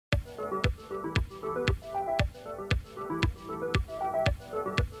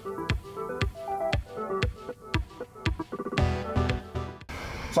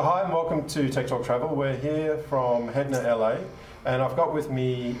So hi and welcome to Tech Talk Travel. We're here from HEDNA LA, and I've got with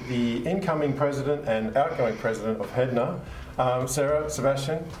me the incoming president and outgoing president of HEDNA,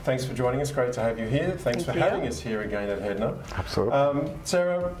 Sebastien. Thanks for joining us. Great to have you here. Thanks for having us here again at HEDNA. Absolutely.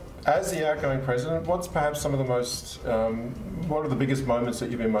 Sarah, as the outgoing president, what's perhaps some of the most, what are the biggest moments that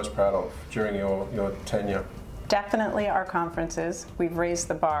you've been most proud of during your tenure? Definitely our conferences. We've raised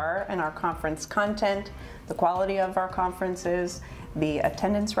the bar in our conference content, the quality of our conferences, the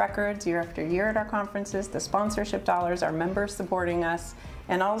attendance records year after year at our conferences, the sponsorship dollars, our members supporting us,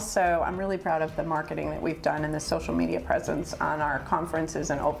 and also I'm really proud of the marketing that we've done and the social media presence on our conferences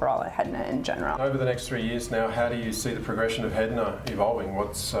and overall at HEDNA in general. Over the next 3 years now, how do you see the progression of HEDNA evolving?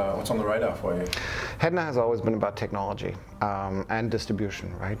 What's on the radar for you? HEDNA has always been about technology and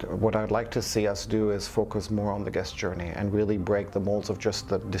distribution, right? What I'd like to see us do is focus more on the guest journey and really break the molds of just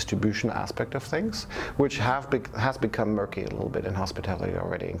the distribution aspect of things, which has become murky a little bit in hospitality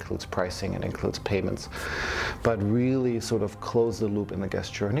already. It includes pricing and includes payments, but really sort of close the loop in the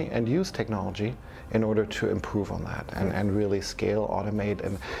guest journey and use technology in order to improve on that and really scale, automate,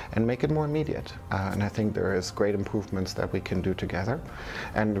 and make it more immediate. And I think there is great improvements that we can do together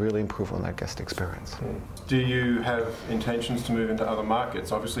and really improve on that guest experience. Do you have intentions to move into other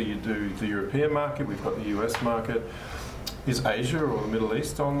markets? Obviously you do the European market, we've got the US market. Is Asia or the Middle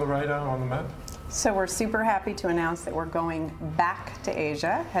East on the radar, on the map? So we're super happy to announce that we're going back to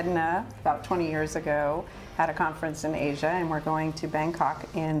Asia. HEDNA, about 20 years ago, had a conference in Asia, and we're going to Bangkok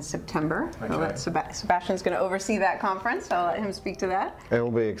in September. Okay. Sebastian's going to oversee that conference, so I'll let him speak to that. It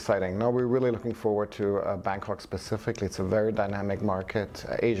will be exciting. No, we're really looking forward to Bangkok specifically. It's a very dynamic market.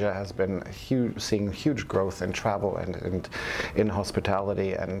 Asia has been seeing huge growth in travel and in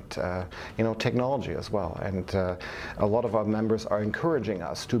hospitality and technology as well. And a lot of our members are encouraging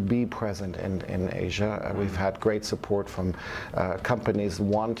us to be present in Asia. We've had great support from companies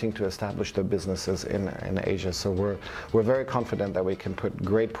wanting to establish their businesses in Asia, so we're very confident that we can put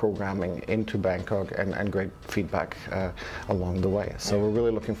great programming into Bangkok and great feedback along the way. So we're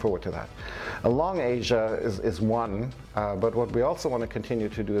really looking forward to that. Along Asia is one, but what we also want to continue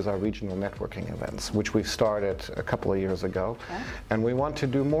to do is our regional networking events, which we've started a couple of years ago, and we want to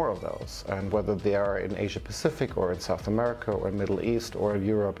do more of those. And whether they are in Asia Pacific or in South America or Middle East or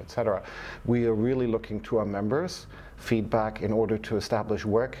Europe, etc., we are really looking to our members feedback in order to establish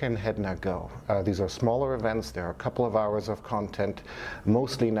where can HEDNA go. These are smaller events, there are a couple of hours of content,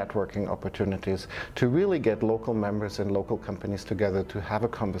 mostly networking opportunities to really get local members and local companies together to have a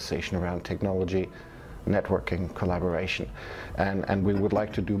conversation around technology, networking, collaboration, and we would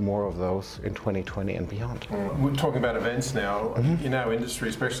like to do more of those in 2020 and beyond. We're talking about events now. In our industry,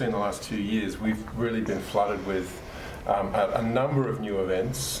 especially in the last 2 years, we've really been flooded with a number of new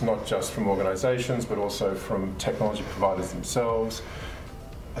events, not just from organisations, but also from technology providers themselves,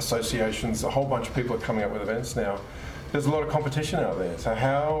 associations. A whole bunch of people are coming up with events now. There's a lot of competition out there. So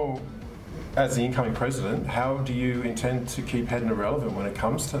how, as the incoming president, how do you intend to keep HEDNA relevant when it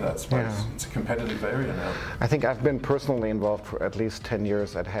comes to that space? Yeah. It's a competitive area now. I think I've been personally involved for at least 10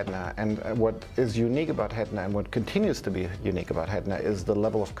 years at HEDNA, and what is unique about HEDNA and what continues to be unique about HEDNA is the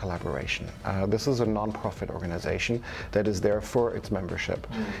level of collaboration. This is a non-profit organization that is there for its membership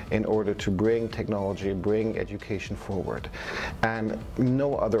in order to bring technology, bring education forward. And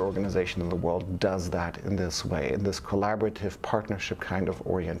no other organization in the world does that in this way, in this collaborative, partnership kind of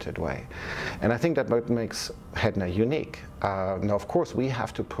oriented way. And I think that what makes HEDNA unique. Now, of course, we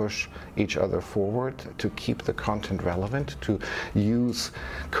have to push each other forward to keep the content relevant, to use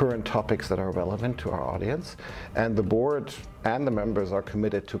current topics that are relevant to our audience. And the board and the members are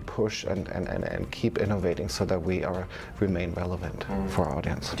committed to push and keep innovating so that we remain relevant for our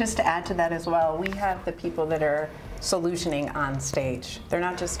audience. Just to add to that as well, we have the people that are solutioning on stage. They're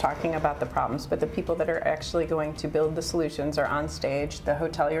not just talking about the problems, but the people that are actually going to build the solutions are on stage. The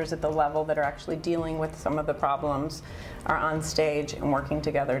hoteliers at the level that are actually dealing with some of the problems are on stage and working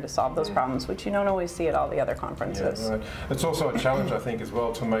together to solve those problems, which you don't always see at all the other conferences. Yeah, right. It's also a challenge, I think, as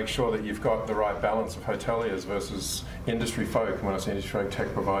well, to make sure that you've got the right balance of hoteliers versus industry folk. When I say industry folk,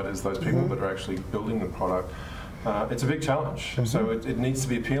 tech providers, those people that are actually building the product. It's a big challenge. So it needs to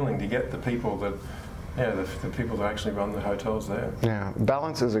be appealing to get the people that the people that actually run the hotels there. Yeah,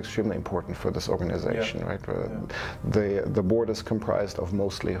 balance is extremely important for this organization, right? The board is comprised of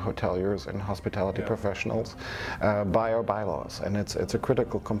mostly hoteliers and hospitality professionals by our bylaws, and it's a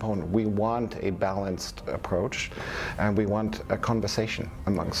critical component. We want a balanced approach, and we want a conversation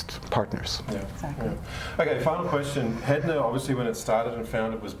amongst partners. Yeah, exactly. Yeah. Okay, final question. HEDNA, obviously, when it started and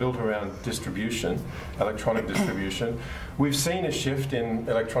founded, was built around distribution, electronic distribution. We've seen a shift in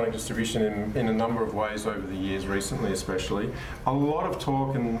electronic distribution in a number of ways. ways over the years, recently especially. A lot of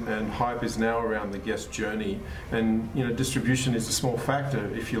talk and hype is now around the guest journey, and distribution is a small factor,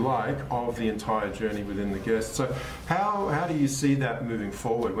 if you like, of the entire journey within the guest. So how do you see that moving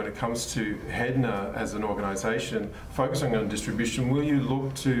forward when it comes to HEDNA as an organisation focusing on distribution? Will you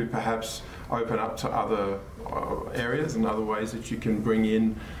look to perhaps open up to other areas and other ways that you can bring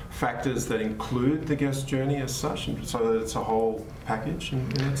in factors that include the guest journey as such, and so that it's a whole package in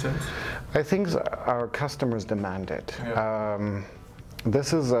that sense? I think our customers demand it. Yeah.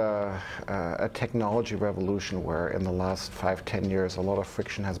 This is a technology revolution where in the last 5-10 years a lot of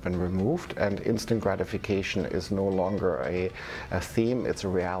friction has been removed, and instant gratification is no longer a theme, it's a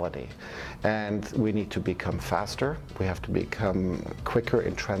reality. And we need to become faster, we have to become quicker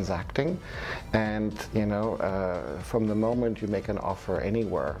in transacting, and from the moment you make an offer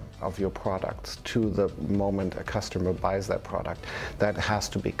anywhere of your products to the moment a customer buys that product, that has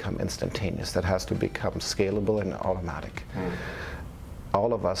to become instantaneous, that has to become scalable and automatic.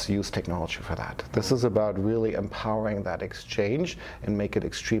 All of us use technology for that. This is about really empowering that exchange and make it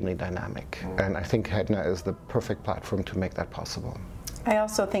extremely dynamic. And I think HEDNA is the perfect platform to make that possible. I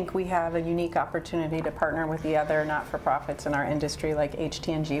also think we have a unique opportunity to partner with the other not-for-profits in our industry, like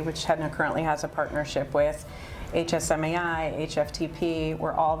HTNG, which HEDNA currently has a partnership with, HSMAI, HFTP.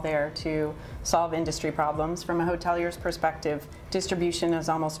 We're all there to solve industry problems. From a hotelier's perspective, distribution is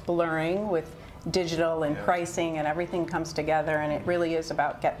almost blurring with digital and pricing, and everything comes together, and it really is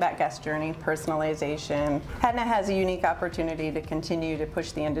about that guest journey, personalization. HEDNA has a unique opportunity to continue to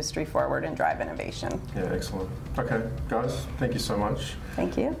push the industry forward and drive innovation. Yeah, excellent. Okay, guys, thank you so much.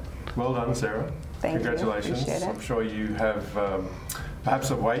 Thank you. Well done, Sarah. Thank Congratulations. you. Appreciate it. I'm sure you have perhaps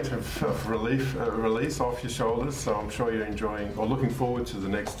a weight of release off your shoulders, so I'm sure you're enjoying or looking forward to the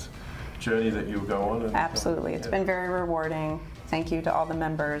next journey that you'll go on. And, absolutely. It's been very rewarding. Thank you to all the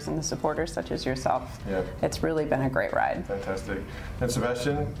members and the supporters such as yourself. Yeah. It's really been a great ride. Fantastic. And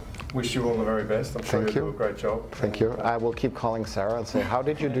Sebastien, wish you all the very best. I'm sure you'll do a great job. Thank you. I will keep calling Sarah and say, how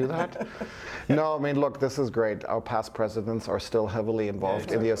did you do that? No, I mean, look, this is great. Our past presidents are still heavily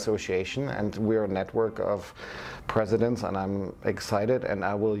involved in the association, and we're a network of presidents, and I'm excited, and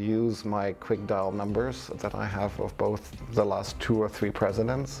I will use my quick dial numbers that I have of both the last 2 or 3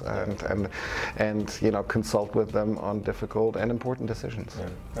 presidents and consult with them on difficult and important decisions.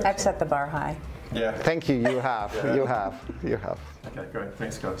 Yeah. I've set the bar high. Yeah. Thank you. You have. You have. Okay, great.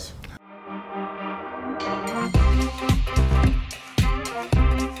 Thanks, guys.